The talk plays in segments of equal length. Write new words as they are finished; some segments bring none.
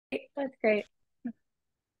That's great.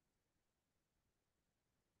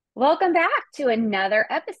 Welcome back to another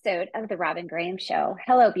episode of the Robyn Graham Show.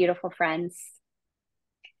 Hello, beautiful friends.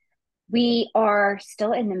 We are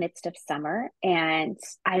still in the midst of summer, and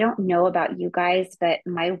I don't know about you guys, but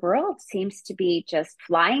my world seems to be just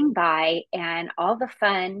flying by, and all the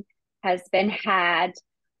fun has been had,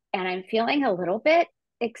 and I'm feeling a little bit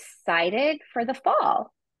excited for the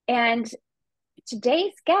fall. And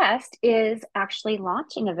today's guest is actually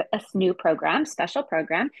launching a new program, special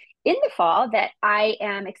program in the fall that I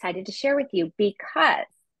am excited to share with you because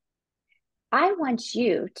I want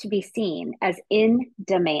you to be seen as in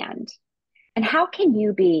demand. And how can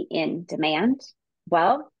you be in demand?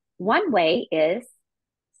 Well, one way is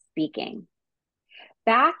speaking.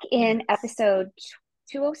 Back in Yes. episode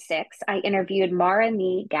 206, I interviewed Mara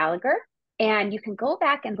Nee Gallagher, and you can go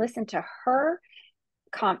back and listen to her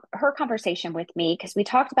conversation with me because we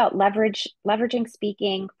talked about leveraging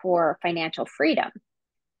speaking for financial freedom.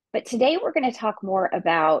 But today we're going to talk more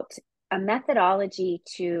about a methodology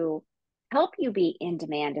to help you be in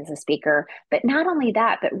demand as a speaker, but not only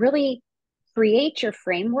that, but really create your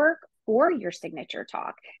framework for your signature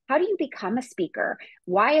talk. How do you become a speaker?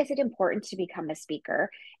 Why is it important to become a speaker?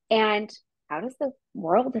 And how does the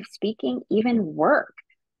world of speaking even work?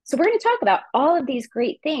 So, we're going to talk about all of these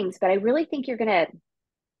great things, but I really think you're going to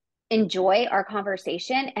enjoy our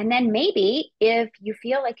conversation. And then maybe if you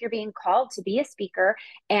feel like you're being called to be a speaker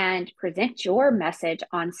and present your message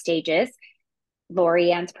on stages,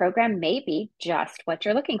 Laurie Ann's program may be just what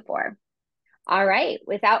you're looking for. All right,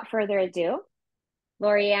 without further ado,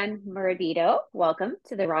 Laurie Ann Morabito, welcome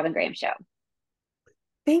to the Robyn Graham Show.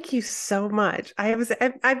 Thank you so much. I've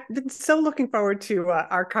been so looking forward to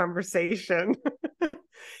our conversation. And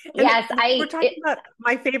Yes, we're talking about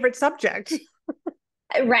my favorite subject.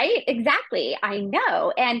 right, exactly. I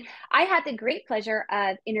know. And I had the great pleasure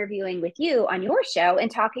of interviewing with you on your show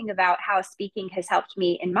and talking about how speaking has helped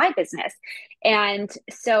me in my business. And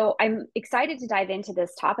so I'm excited to dive into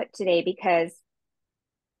this topic today because,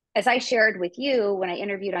 as I shared with you when I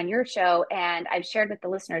interviewed on your show, and I've shared with the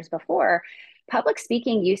listeners before, public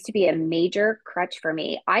speaking used to be a major crutch for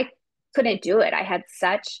me. I couldn't do it. I had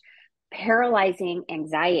such paralyzing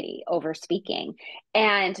anxiety over speaking.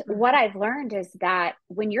 And what I've learned is that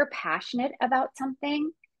when you're passionate about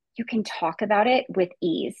something, you can talk about it with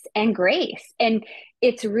ease and grace. And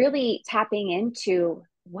it's really tapping into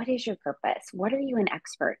what is your purpose? What are you an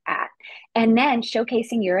expert at? And then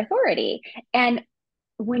showcasing your authority. And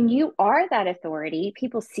when you are that authority,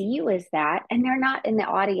 people see you as that, and they're not in the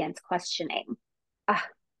audience questioning, ah,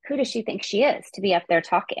 who does she think she is to be up there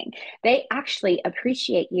talking? They actually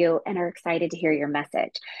appreciate you and are excited to hear your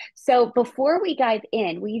message. So, before we dive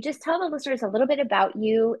in, will you just tell the listeners a little bit about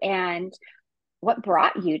you and what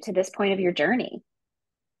brought you to this point of your journey?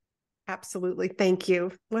 Absolutely. Thank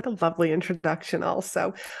you. What a lovely introduction,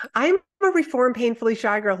 also. I'm a reformed, painfully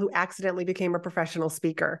shy girl who accidentally became a professional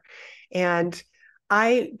speaker. And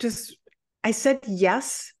I just, I said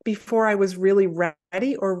yes before I was really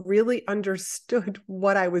ready or really understood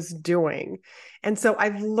what I was doing. And so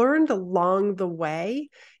I've learned along the way,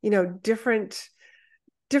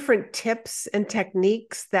 different tips and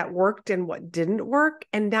techniques that worked and what didn't work.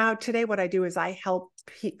 And now today what I do is I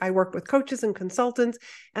work with coaches and consultants,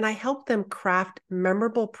 and I help them craft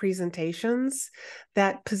memorable presentations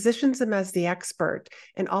that positions them as the expert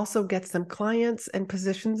and also gets them clients and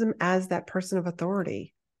positions them as that person of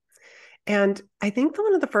authority. And I think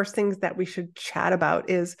one of the first things that we should chat about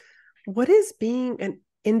is what is being an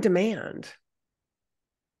in demand?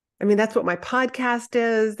 I mean, that's what my podcast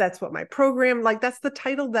is. That's what my program, like that's the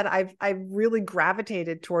title that I've really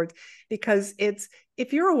gravitated towards, because it's,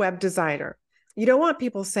 if you're a web designer, you don't want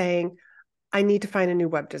people saying, I need to find a new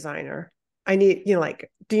web designer. I need,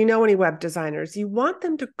 like, do you know any web designers? You want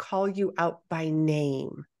them to call you out by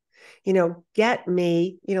name. Get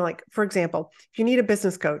me, like, for example, if you need a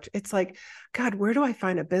business coach, it's like, God, where do I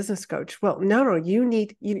find a business coach? Well, no,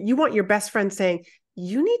 you want your best friend saying,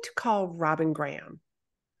 you need to call Robyn Graham.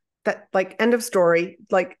 That, like, end of story.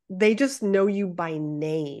 Like, they just know you by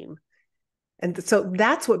name. And so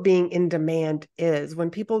that's what being in demand is.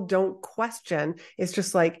 When people don't question, it's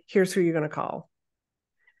just like, here's who you're going to call.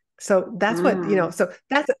 So that's what, Mm. so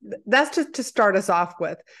that's just to start us off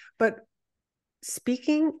with. But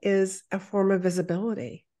speaking is a form of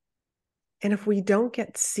visibility. And if we don't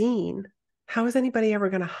get seen, how is anybody ever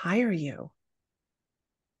going to hire you?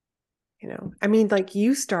 I mean, like,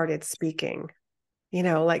 you started speaking,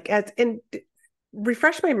 like, and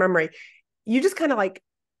refresh my memory. You just kind of like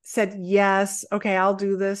said, yes, okay, I'll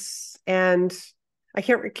do this. And I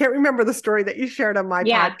can't remember the story that you shared on my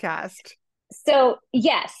Yeah. podcast. So,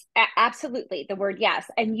 yes, absolutely. The word yes.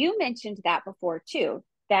 And you mentioned that before too,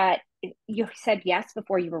 that you said yes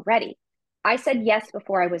before you were ready. I said yes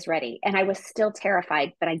before I was ready, and I was still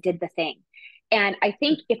terrified, but I did the thing. And I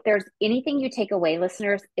think if there's anything you take away,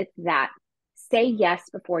 listeners, it's that say yes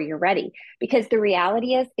before you're ready, because the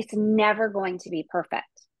reality is it's never going to be perfect.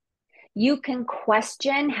 You can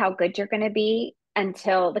question how good you're going to be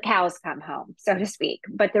until the cows come home, so to speak.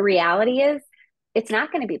 But the reality is, it's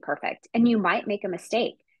not going to be perfect and you might make a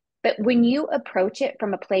mistake. But when you approach it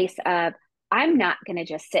from a place of, I'm not going to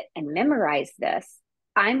just sit and memorize this,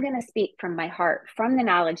 I'm going to speak from my heart, from the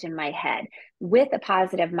knowledge in my head with a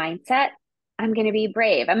positive mindset. I'm going to be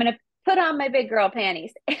brave. I'm going to put on my big girl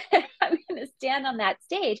panties. I'm going to stand on that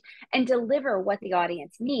stage and deliver what the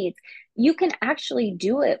audience needs. You can actually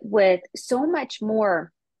do it with so much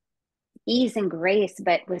more ease and grace,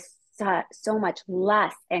 but with so much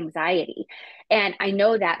less anxiety. And I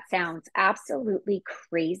know that sounds absolutely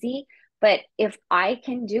crazy, but if I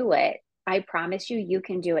can do it, I promise you, you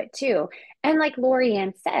can do it too. And like Laurie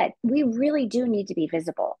Ann said, we really do need to be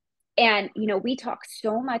visible. And, we talk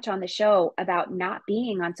so much on the show about not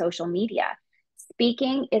being on social media.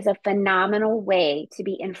 Speaking is a phenomenal way to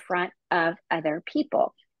be in front of other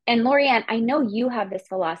people. And Laurie Ann, I know you have this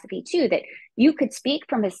philosophy too, that you could speak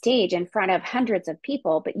from a stage in front of hundreds of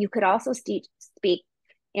people, but you could also speak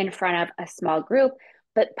in front of a small group.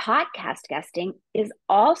 But podcast guesting is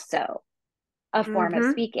also a form of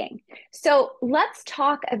Mm-hmm. speaking. So let's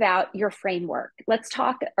talk about your framework. Let's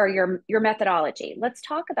talk, or your methodology. Let's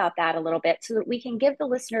talk about that a little bit so that we can give the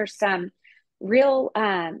listeners some real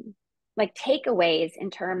like takeaways in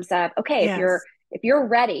terms of, okay, Yes. if you're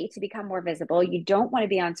ready to become more visible, you don't want to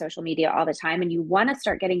be on social media all the time and you want to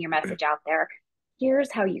start getting your message out there,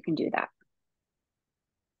 here's how you can do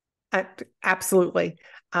that. Absolutely.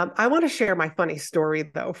 I want to share my funny story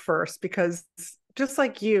though first, because just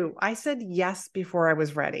like you, I said yes before I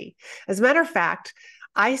was ready. As a matter of fact,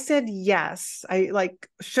 I said yes. I like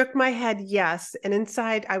shook my head yes. And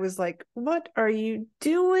inside I was like, what are you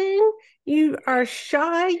doing? You are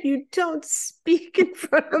shy. You don't speak in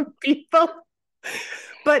front of people.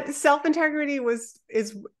 But self-integrity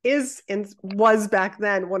is and was back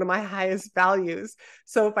then one of my highest values.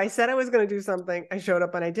 So if I said I was going to do something, I showed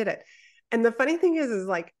up and I did it. And the funny thing is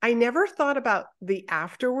like I never thought about the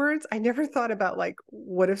afterwards. I never thought about like,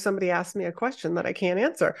 what if somebody asks me a question that I can't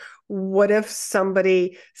answer? What if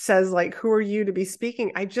somebody says like, who are you to be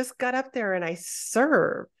speaking? I just got up there and I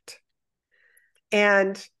served.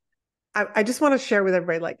 And I just want to share with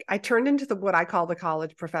everybody, like I turned into what I call the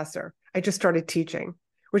college professor. I just started teaching,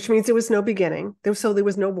 which means there was no beginning. There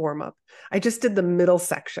was no warm up. I just did the middle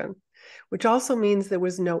section, which also means there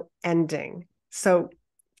was no ending. So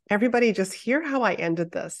everybody just hear how I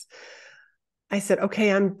ended this. I said,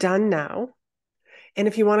 okay, I'm done now. And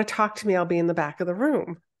if you want to talk to me, I'll be in the back of the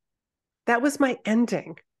room. That was my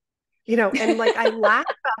ending, and like I laugh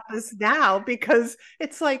about this now because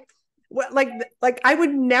it's like, well, like I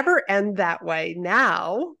would never end that way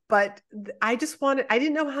now, but I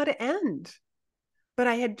didn't know how to end. But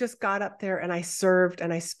I had just got up there and I served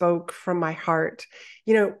and I spoke from my heart.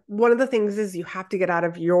 One of the things is you have to get out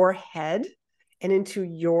of your head and into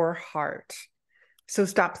your heart. So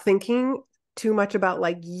stop thinking too much about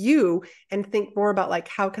like you and think more about like,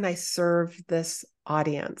 how can I serve this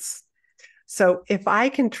audience? So if I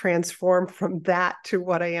can transform from that to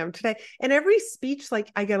what I am today, and every speech,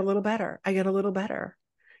 like I get a little better. I get a little better.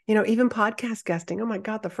 Even podcast guesting. Oh my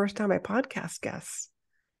God, the first time I podcast guest,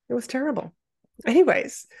 it was terrible.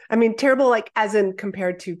 Anyways, I mean, terrible, like as in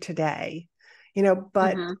compared to today,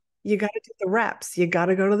 but Mm-hmm. you got to do the reps. You got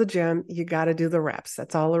to go to the gym. You got to do the reps.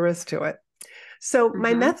 That's all there is to it. So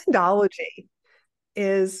my Mm-hmm. methodology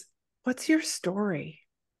is, what's your story?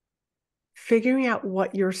 Figuring out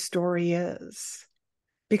what your story is,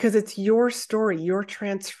 because it's your story, your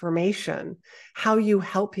transformation, how you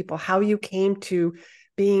help people, how you came to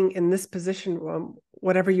being in this position,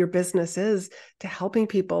 whatever your business is, to helping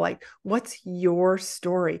people. Like, what's your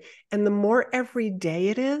story? And the more everyday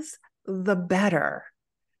it is, the better.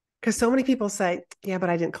 Because so many people say, yeah, but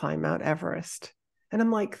I didn't climb Mount Everest. And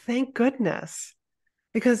I'm like, thank goodness.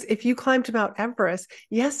 Because if you climbed Mount Everest,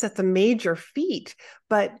 yes, that's a major feat,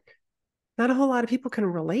 but not a whole lot of people can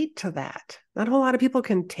relate to that. Not a whole lot of people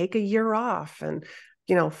can take a year off and,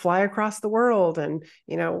 fly across the world and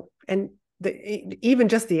even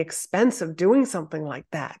just the expense of doing something like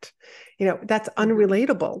that, that's Mm-hmm.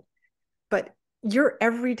 unrelatable. But your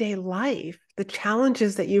everyday life, the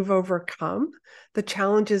challenges that you've overcome, the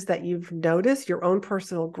challenges that you've noticed, your own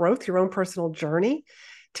personal growth, your own personal journey,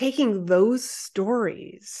 taking those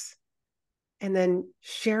stories and then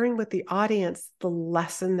sharing with the audience the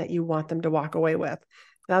lesson that you want them to walk away with.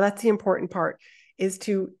 Now, that's the important part, is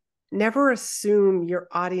to never assume your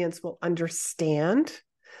audience will understand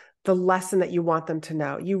the lesson that you want them to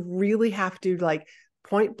know. You really have to, like,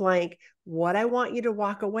 point blank, what I want you to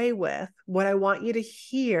walk away with, what I want you to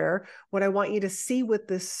hear, what I want you to see with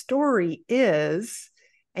this story is,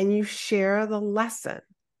 and you share the lesson.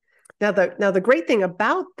 Now, the great thing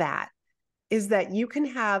about that is that you can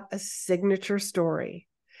have a signature story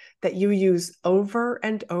that you use over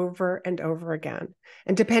and over and over again.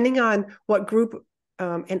 And depending on what group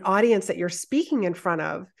and audience that you're speaking in front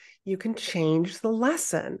of, you can change the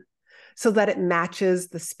lesson so that it matches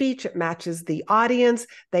the speech, it matches the audience,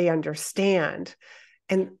 they understand.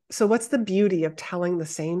 And so what's the beauty of telling the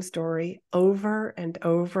same story over and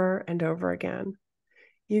over and over again?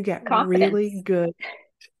 You get Confidence. really good.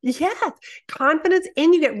 Yes, confidence,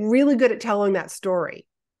 and you get really good at telling that story.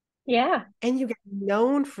 Yeah. And you get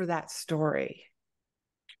known for that story.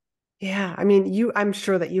 Yeah, I mean, I'm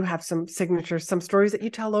sure that you have some signatures, some stories that you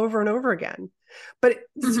tell over and over again. But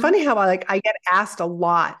it's Mm-hmm. funny how I get asked a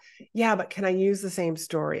lot, yeah, but can I use the same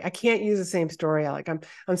story? I can't use the same story.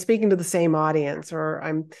 I'm speaking to the same audience,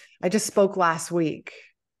 or I just spoke last week.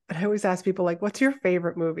 And I always ask people, like, what's your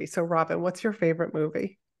favorite movie? So Robyn, what's your favorite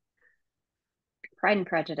movie? Pride and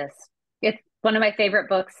Prejudice. It's one of my favorite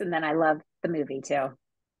books, and then I love the movie too.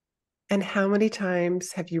 And how many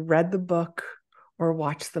times have you read the book or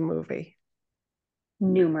watched the movie?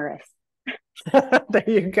 Numerous. There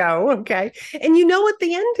you go. Okay. And you know what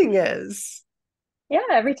the ending is. Yeah,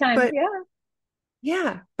 every time. But Yeah.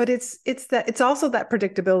 yeah, but it's also that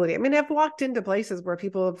predictability. I mean, I've walked into places where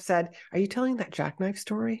people have said, "Are you telling that jackknife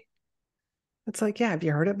story?" It's like, "Yeah, have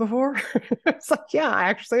you heard it before?" It's like, "Yeah,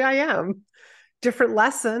 actually I am." Different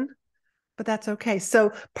lesson, but that's okay.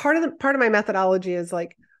 So part of my methodology is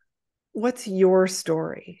like, what's your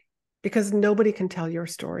story? Because nobody can tell your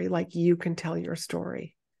story like you can tell your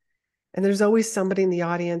story. And there's always somebody in the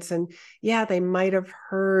audience. And yeah, they might have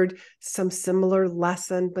heard some similar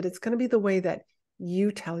lesson, but it's going to be the way that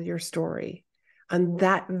you tell your story on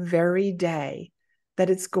that very day that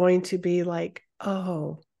it's going to be like,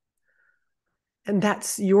 oh, and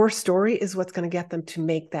that's your story is what's going to get them to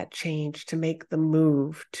make that change, to make the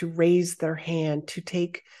move, to raise their hand, to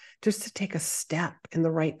take a step in the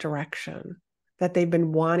right direction that they've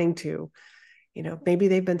been wanting to. Maybe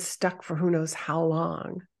they've been stuck for who knows how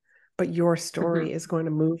long, but your story Mm-hmm. is going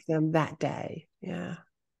to move them that day. Yeah.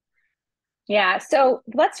 Yeah. So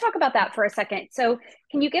let's talk about that for a second. So,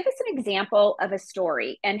 can you give us an example of a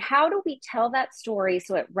story, and how do we tell that story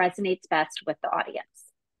so it resonates best with the audience?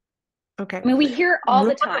 Okay. I mean, we hear all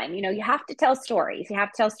the Remember- time, you have to tell stories. You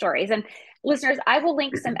have to tell stories. And listeners, I will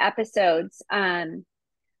link some episodes.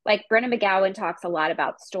 Like Brenna McGowan talks a lot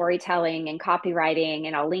about storytelling and copywriting,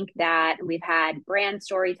 and I'll link that. We've had brand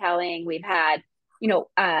storytelling. We've had, you know,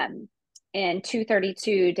 in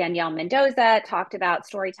 232, Danielle Mendoza talked about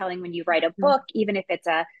storytelling when you write a book, even if it's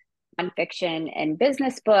a nonfiction and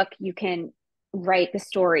business book, you can write the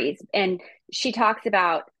stories. And she talks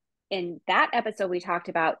about, in that episode, we talked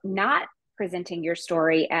about not presenting your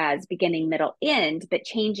story as beginning, middle, end, but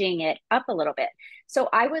changing it up a little bit. So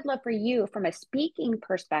I would love for you, from a speaking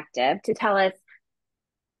perspective, to tell us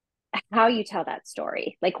how you tell that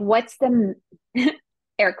story. Like, what's the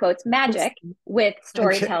air quotes magic with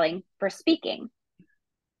storytelling for speaking?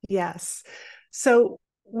 Yes. So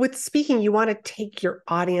with speaking, you want to take your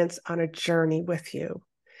audience on a journey with you.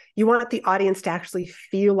 You want the audience to actually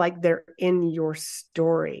feel like they're in your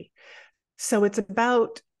story. So it's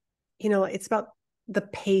about the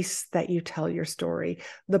pace that you tell your story,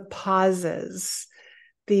 the pauses,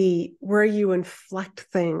 the where you inflect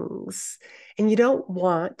things. And you don't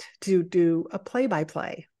want to do a play by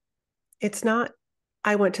play. It's not,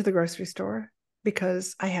 I went to the grocery store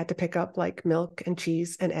because I had to pick up like milk and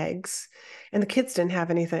cheese and eggs, and the kids didn't have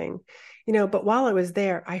anything. But while I was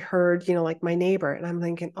there, I heard, like my neighbor, and I'm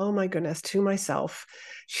thinking, oh my goodness, to myself,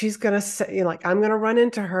 she's going to say, like, I'm going to run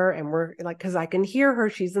into her, and we're like, because I can hear her,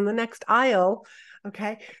 she's in the next aisle.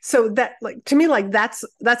 Okay. So that, like, to me, like, that's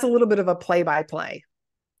a little bit of a play by play.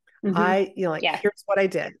 Mm-hmm. Like, Yeah. here's what I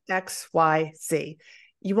did, X, Y, Z.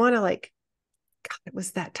 You want to, like, God, it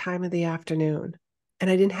was that time of the afternoon and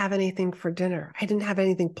I didn't have anything for dinner. I didn't have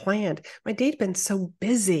anything planned. My day'd been so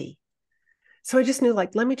busy. So I just knew,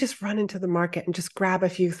 like, let me just run into the market and just grab a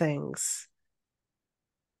few things.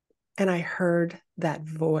 And I heard that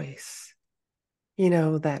voice,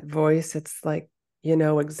 that voice. It's like,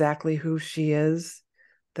 exactly who she is,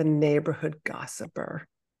 the neighborhood gossiper.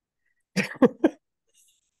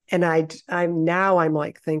 And I'm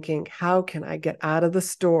like thinking, how can I get out of the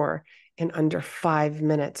store in under 5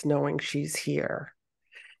 minutes knowing she's here.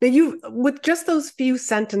 Now, you, with just those few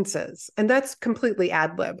sentences, and that's completely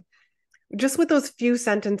ad lib, just with those few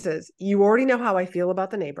sentences, you already know how I feel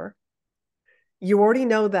about the neighbor. You already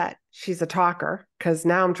know that she's a talker, because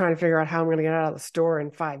now I'm trying to figure out how I'm going to get out of the store in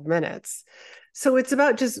 5 minutes. So it's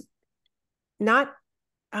about just not,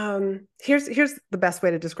 here's the best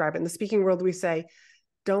way to describe it. In the speaking world, we say,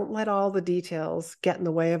 don't let all the details get in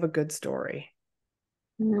the way of a good story.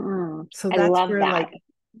 So I that's love where, that. like,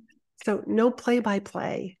 so no play by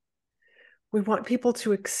play. We want people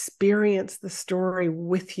to experience the story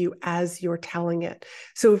with you as you're telling it.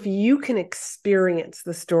 So if you can experience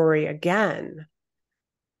the story again,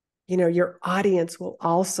 your audience will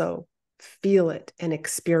also feel it and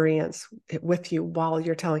experience it with you while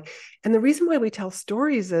you're telling. And the reason why we tell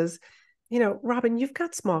stories is, Robyn, you've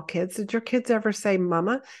got small kids. Did your kids ever say,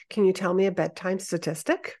 Mama, can you tell me a bedtime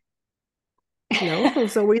statistic? No, it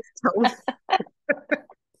was always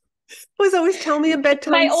tell me a My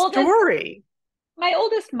bedtime oldest, story. my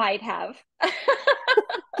oldest might have.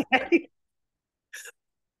 Okay?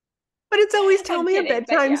 But it's always tell I'm me a kidding, but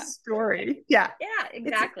bedtime yeah. story. Yeah. Yeah, It's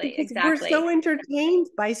exactly, because we're exactly. so entertained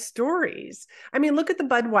by stories. I mean, look at the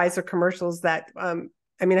Budweiser commercials that, I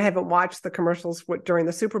mean, I haven't watched the commercials during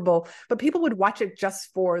the Super Bowl, but people would watch it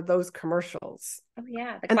just for those commercials. Oh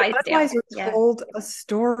yeah, the And the Clydesdale. Budweiser Yeah, told a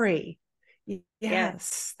story. yeah.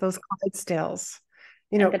 Yes, those Clydesdales.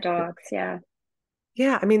 You And the know, dogs, yeah.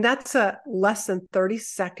 yeah, I mean, that's a less than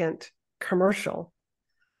 30-second commercial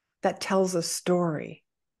that tells a story.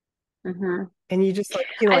 Hmm. And you just like,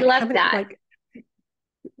 I like love having that. like,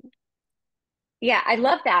 Yeah, I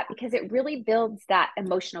love that because it really builds that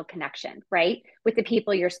emotional connection, right? With the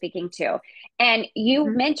people you're speaking to. And you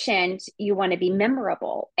mhm, mentioned you want to be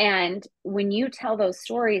memorable. And when you tell those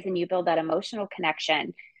stories and you build that emotional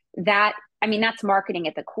connection, that, I mean, that's marketing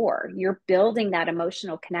at the core. You're building that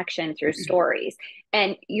emotional connection through stories.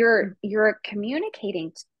 And you're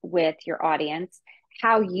communicating with your audience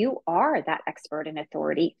how you are that expert and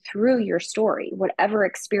authority through your story, whatever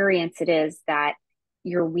experience it is that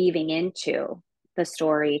you're weaving into the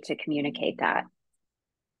story to communicate that.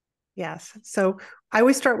 yes. So I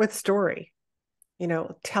always start with story,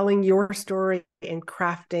 telling your story and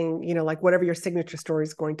crafting, like whatever your signature story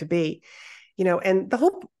is going to be, and the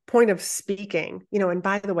whole point of speaking, and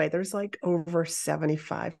by the way, there's like over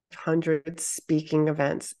 7,500 speaking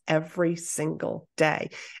events every single day.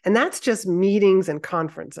 And that's just meetings and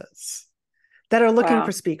conferences that are looking for Wow.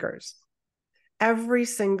 speakers every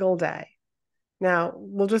single day. Now,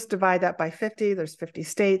 we'll just divide that by 50. There's 50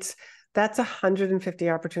 states. That's 150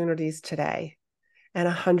 opportunities today and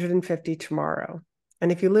 150 tomorrow.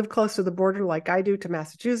 And if you live close to the border like I do to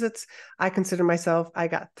Massachusetts, I consider myself, I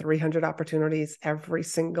got 300 opportunities every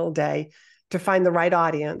single day to find the right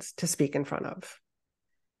audience to speak in front of.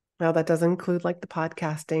 Now, that doesn't include like the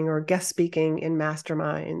podcasting or guest speaking in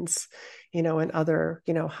masterminds, and other,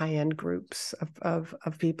 high-end groups of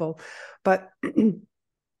people. But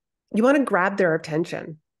you want to grab their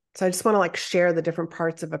attention. So I just want to like share the different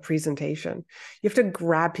parts of a presentation. You have to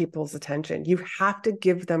grab people's attention. You have to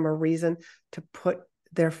give them a reason to put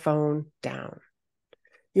their phone down.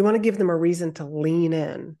 You want to give them a reason to lean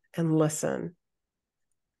in and listen.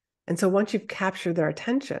 And so once you've captured their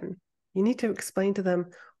attention, you need to explain to them,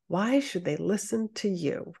 why should they listen to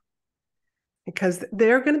you? Because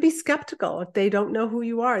they're going to be skeptical if they don't know who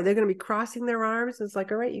you are. They're going to be crossing their arms. It's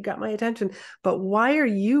like, all right, you got my attention, but why are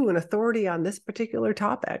you an authority on this particular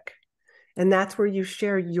topic? And that's where you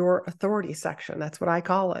share your authority section. That's what I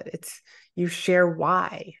call it. It's you share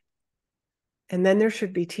why. And then there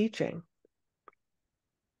should be teaching.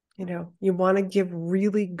 You want to give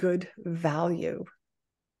really good value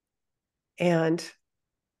and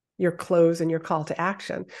your close and your call to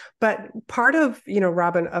action. But part of,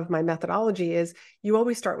 Robyn, of my methodology is you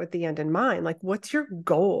always start with the end in mind. Like, what's your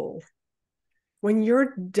goal? When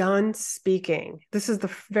you're done speaking, this is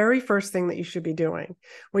the very first thing that you should be doing.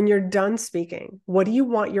 When you're done speaking, what do you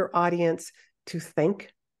want your audience to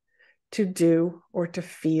think, to do, or to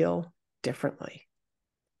feel differently?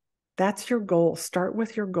 That's your goal. Start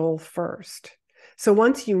with your goal first. So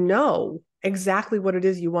once you know exactly what it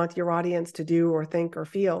is you want your audience to do or think or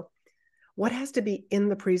feel, what has to be in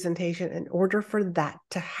the presentation in order for that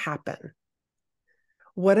to happen?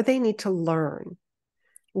 What do they need to learn?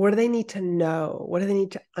 What do they need to know? What do they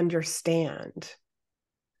need to understand?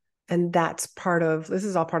 And this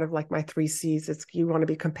is all part of like my 3 C's. It's you want to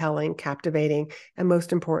be compelling, captivating, and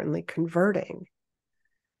most importantly, converting.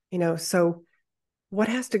 So what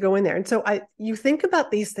has to go in there? And so you think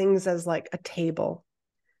about these things as like a table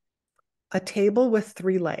with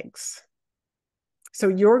 3 legs. So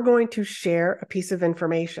you're going to share a piece of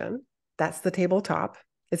information. That's the tabletop.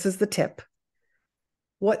 This is the tip.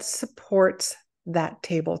 What supports that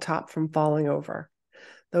tabletop from falling over?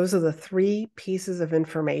 Those are the 3 pieces of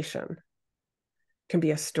information. It can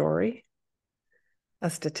be a story, a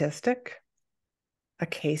statistic, a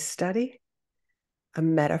case study, a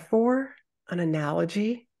metaphor, an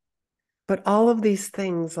analogy. But all of these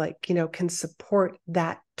things, like, can support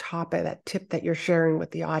that topic, that tip that you're sharing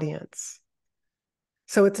with the audience.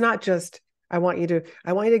 So it's not just, I want you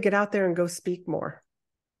to get out there and go speak more.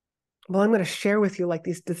 Well, I'm going to share with you like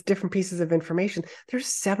these different pieces of information. There's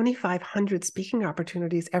 7,500 speaking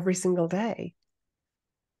opportunities every single day.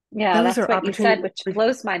 Yeah, Those that's are what you said, opportunities, which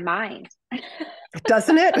blows my mind.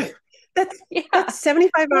 doesn't it? That's Yeah, that's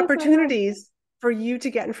 75 blows my mind. opportunities for you to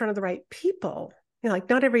get in front of the right people. Like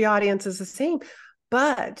not every audience is the same,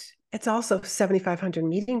 but it's also 7,500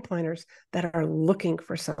 meeting planners that are looking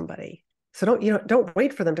for somebody. So don't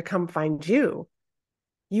wait for them to come find you.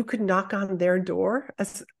 You could knock on their door,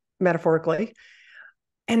 as metaphorically,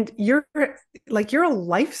 and you're a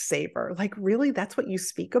lifesaver. Like, really, that's what you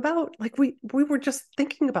speak about? Like, we were just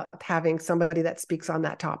thinking about having somebody that speaks on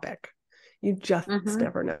that topic. You just Hmm.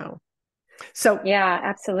 never know. So Yeah,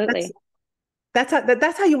 that's absolutely.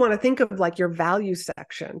 that's how you want to think of like your value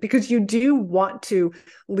section, because you do want to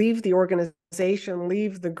leave the organization,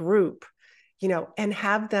 leave the group, and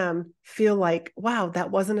have them feel like, wow,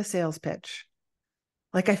 that wasn't a sales pitch.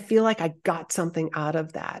 Like, I feel like I got something out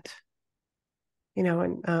of that. And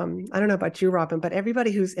I don't know about you, Robyn, but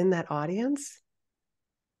everybody who's in that audience,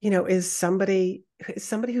 is somebody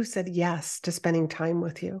who said yes to spending time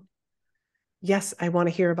with you. Yes, I want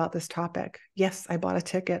to hear about this topic. Yes, I bought a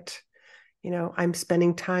ticket. I'm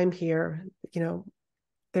spending time here.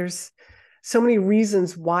 There's so many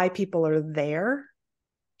reasons why people are there,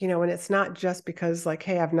 and it's not just because like,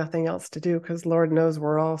 hey, I have nothing else to do, because Lord knows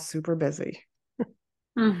we're all super busy.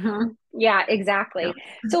 Hmm. Yeah, Yeah. exactly.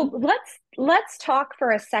 So let's talk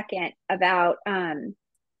for a second about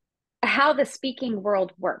how the speaking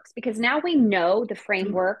world works, because now we know the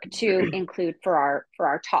framework to include for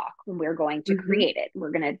our talk when we're going to Mm-hmm. create it.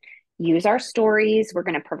 We're going to use our stories, we're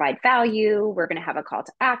going to provide value, we're going to have a call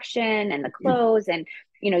to action and the close, and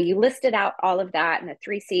you listed out all of that and the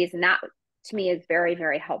 3 C's, and that to me is very,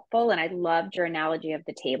 very helpful. And I loved your analogy of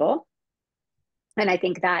the table, and I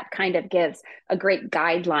think that kind of gives a great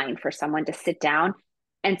guideline for someone to sit down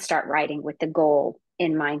and start writing with the goal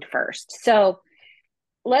in mind first. So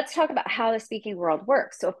let's talk about how the speaking world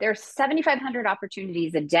works. So if there's 7,500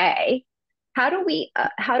 opportunities a day, how do we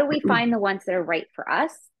find the ones that are right for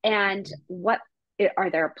us? And what are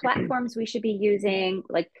there platforms we should be using?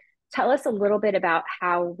 Like, tell us a little bit about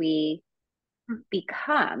how we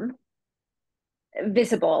become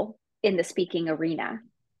visible in the speaking arena.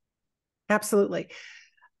 Absolutely.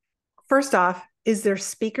 First off, is there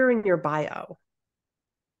speaker in your bio?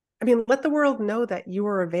 I mean, let the world know that you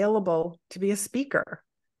are available to be a speaker.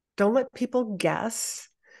 Don't let people guess.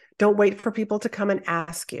 Don't wait for people to come and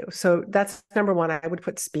ask you. So that's number one. I would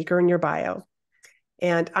put speaker in your bio.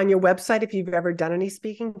 And on your website, if you've ever done any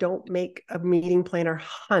speaking, don't make a meeting planner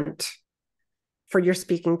hunt for your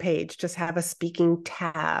speaking page. Just have a speaking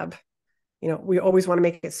tab. We always want to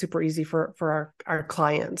make it super easy for our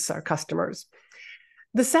clients, our customers.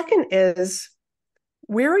 The second is,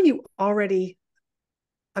 where are you already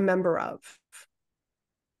a member of?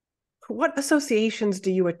 What associations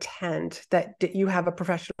do you attend that you have a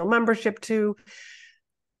professional membership to?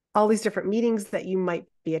 All these different meetings that you might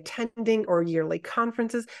be attending, or yearly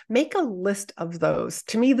conferences. Make a list of those.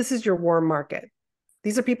 To me, this is your warm market.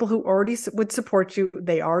 These are people who already would support you.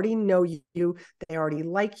 They already know you. They already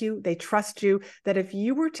like you. They trust you. That if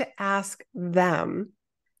you were to ask them,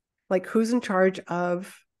 like, who's in charge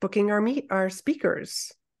of booking our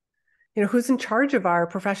speakers? Who's in charge of our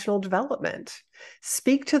professional development?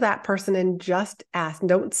 Speak to that person and just ask.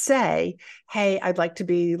 Don't say, hey, I'd like to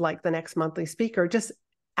be like the next monthly speaker. Just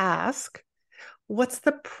ask, what's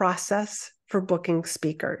the process for booking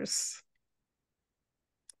speakers?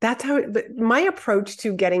 That's how my approach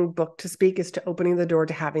to getting booked to speak is to opening the door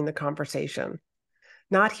to having the conversation.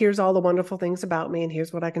 Not, here's all the wonderful things about me and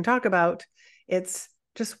here's what I can talk about. It's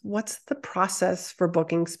just, what's the process for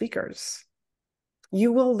booking speakers?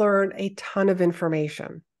 You will learn a ton of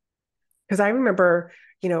information. Because I remember,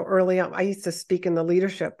 early on, I used to speak in the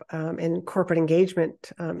leadership and corporate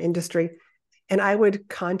engagement industry, and I would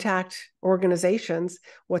contact organizations,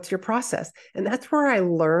 what's your process? And that's where I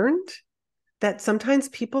learned that sometimes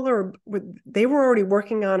they were already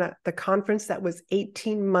working on the conference that was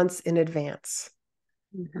 18 months in advance,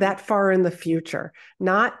 Mm-hmm. that far in the future,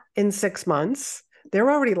 not in 6 months, they're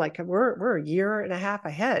already like, we're a year and a half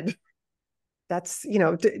ahead. That's, Yeah.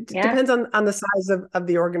 depends on the size of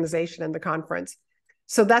the organization and the conference.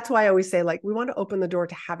 So that's why I always say, like, we want to open the door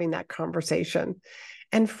to having that conversation.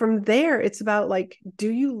 And from there, it's about like,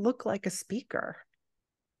 do you look like a speaker?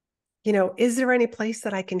 Is there any place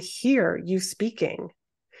that I can hear you speaking?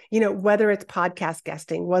 Whether it's podcast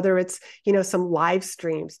guesting, whether it's, some live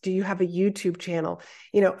streams, do you have a YouTube channel?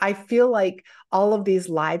 I feel like all of these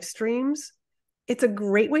live streams, it's a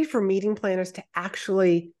great way for meeting planners to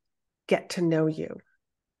actually get to know you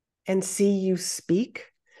and see you speak,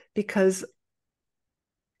 because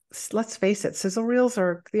let's face it, sizzle reels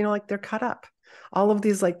are, like they're cut up. All of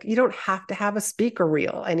these, like, you don't have to have a speaker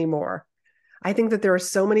reel anymore. I think that there are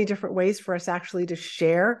so many different ways for us actually to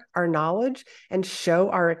share our knowledge and show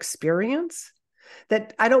our experience,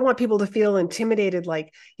 that I don't want people to feel intimidated,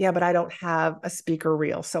 like, yeah, but I don't have a speaker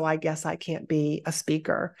reel, so I guess I can't be a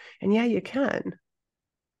speaker. And yeah, you can.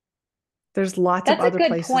 There's lots of That's a other good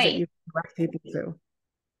places that point. you can direct people to.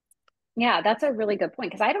 Yeah, that's a really good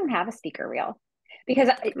point because I don't have a speaker reel because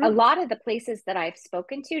a Mm, lot of the places that I've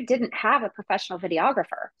spoken to didn't have a professional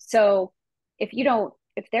videographer. So if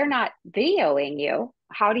they're not videoing you,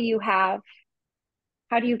 how do you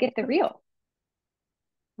get the reel?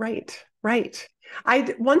 right, right.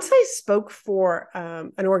 Once I spoke for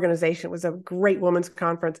an organization. It was a great women's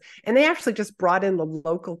conference, and they actually just brought in the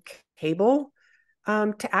local cable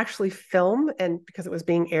to actually film, and because it was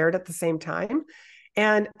being aired at the same time.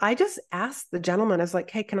 And I just asked the gentleman, I was like,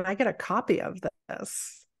 hey, can I get a copy of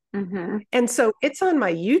this? Hmm. And so it's on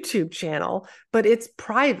my YouTube channel, but it's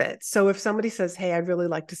private. So if somebody says, hey, I'd really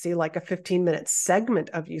like to see like a 15-minute segment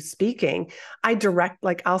of you speaking,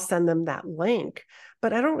 like, I'll send them that link.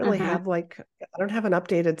 But I don't really Hmm. have I don't have an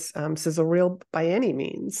updated sizzle reel by any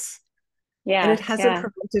means. And it Yeah, hasn't yeah,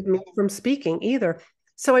 prevented me from speaking either.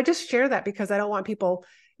 So I just share that because I don't want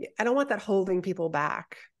that holding people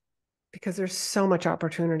back, because there's so much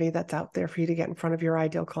opportunity that's out there for you to get in front of your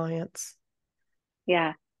ideal clients.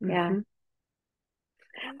 yeah, yeah. Mhm.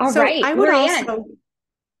 All So right, I would Laurie Ann, also,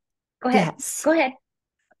 go ahead. yes, Go ahead.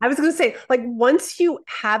 I was going to say, like, once you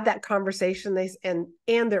have that conversation, and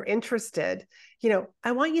they're interested,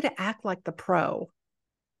 I want you to act like the pro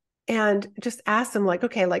and just ask them, like,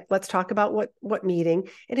 okay, like, let's talk about what meeting.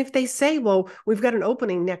 And if they say, well, we've got an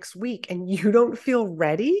opening next week, and you don't feel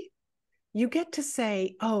ready, you get to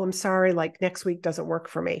say, oh, I'm sorry, like, next week doesn't work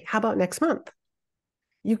for me. How about next month?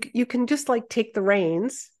 You can just like take the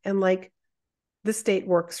reins and, like, this date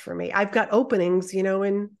works for me. I've got openings,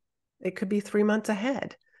 and it could be 3 months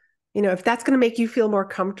ahead. If that's going to make you feel more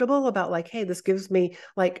comfortable about, like, hey, this gives me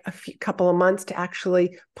like couple of months to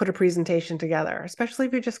actually put a presentation together, especially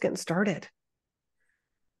if you're just getting started.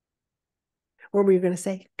 What were you going to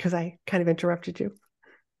say? Because I kind of interrupted you.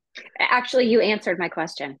 Actually, you answered my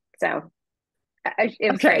question. So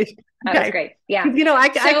it was great. Okay. That was Okay. great. Yeah. I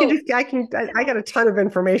So I got a ton of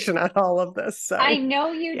information on all of this. I So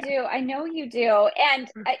know you yeah. do. I know you do. And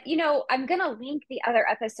I'm going to link the other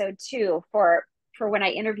episode too for when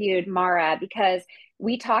I interviewed Mara because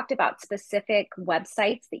we talked about specific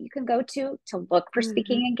websites that you can go to look for Mm-hmm.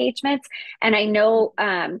 speaking engagements. And I know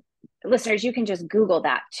listeners, you can just Google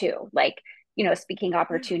that too, like speaking Yeah.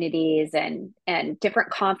 opportunities and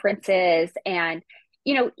different conferences and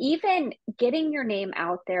even getting your name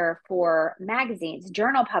out there for magazines,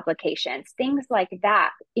 journal publications, things like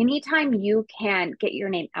that. Anytime you can get your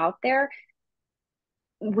name out there,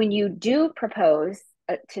 when you do propose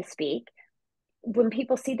to speak, when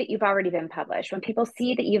people see that you've already been published, when people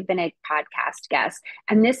see that you've been a podcast guest,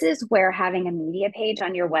 and this is where having a media page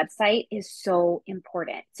on your website is so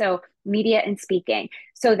important. So, media and speaking,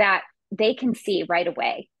 so that they can see right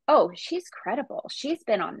away, oh, she's credible. She's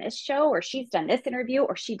been on this show, or she's done this interview,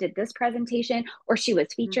 or she did this presentation, or she was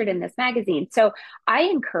featured in Mm-hmm. this magazine. So, I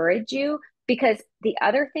encourage you because the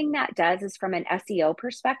other thing that does is from an SEO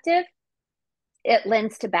perspective, it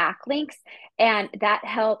lends to backlinks and that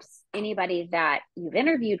helps anybody that you've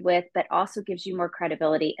interviewed with but also gives you more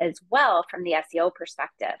credibility as well from the SEO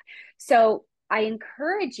perspective. So I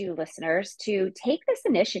encourage you listeners to take this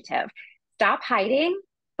initiative, stop hiding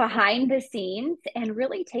behind the scenes and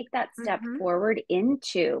really take that step Mm-hmm. forward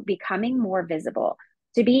into becoming more visible,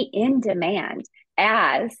 to be in demand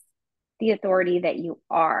as the authority that you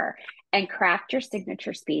are, and craft your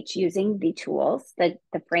signature speech using the tools, the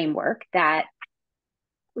framework that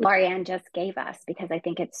Laurie Ann just gave us because I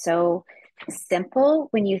think it's so simple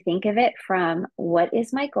when you think of it from what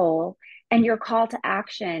is my goal, and your call to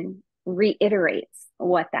action reiterates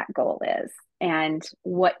what that goal is and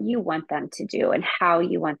what you want them to do and how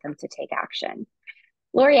you want them to take action.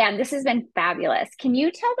 Laurie Ann, this has been fabulous. Can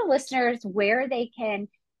you tell the listeners where they can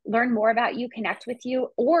learn more about you, connect with you,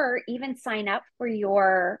 or even sign up for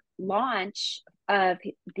your launch of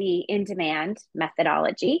the in demand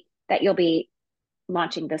methodology that you'll be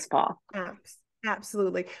launching this fall?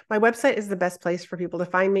 Absolutely. My website is the best place for people to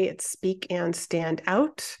find me. It's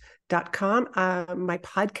speakandstandout.com. My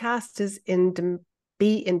podcast is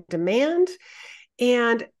Be in Demand.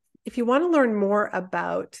 And if you want to learn more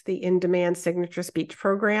about the In Demand Signature Speech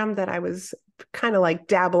program that I was kind of like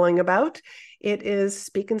dabbling about, it is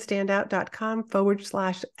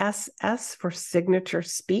speakandstandout.com/SS for signature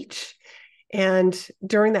speech. And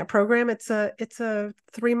during that program, it's a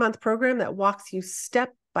 3-month program that walks you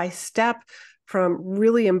step by step from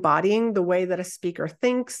really embodying the way that a speaker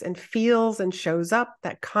thinks and feels and shows up,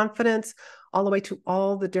 that confidence, all the way to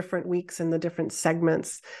all the different weeks and the different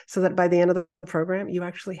segments, so that by the end of the program, you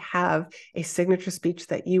actually have a signature speech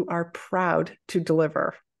that you are proud to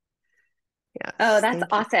deliver. Yes. Oh, that's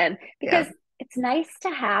Thank you. awesome. Because Yeah. it's nice to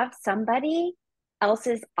have somebody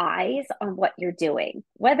else's eyes on what you're doing,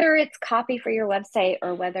 whether it's copy for your website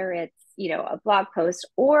or whether it's, a blog post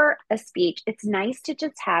or a speech. It's nice to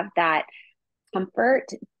just have that comfort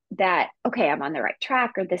that, okay, I'm on the right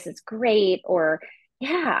track, or this is great, or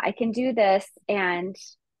yeah, I can do this. And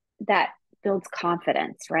that builds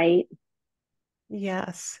confidence, right?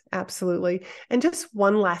 Yes, absolutely. And just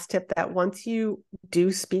one last tip, that once you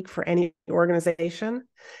do speak for any organization,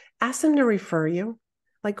 ask them to refer you.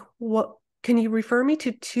 Like, what can you refer me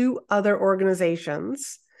to 2 other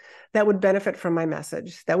organizations that would benefit from my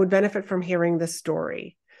message, that would benefit from hearing this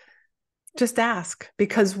story? Just ask,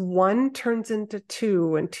 because 1 turns into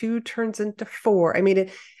 2 and 2 turns into 4. I mean,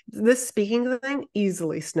 this speaking thing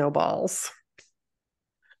easily snowballs.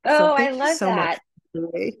 So Oh, I thank you love so much.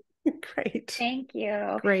 that. Great. Thank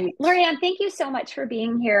you. Great. Laurie Ann, thank you so much for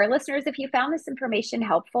being here. Listeners, if you found this information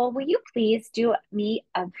helpful, will you please do me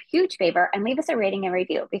a huge favor and leave us a rating and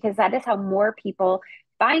review, because that is how more people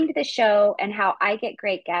find the show and how I get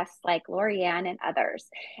great guests like Laurie Ann and others.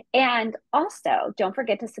 And also, don't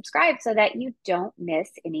forget to subscribe so that you don't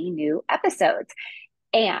miss any new episodes.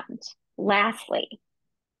 And lastly,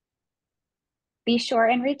 be sure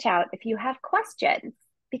and reach out if you have questions,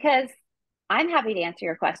 because I'm happy to answer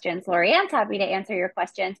your questions. Laurie Ann's happy to answer your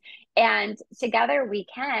questions. And together we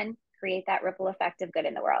can create that ripple effect of good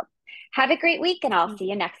in the world. Have a great week, and I'll see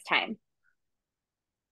you next time.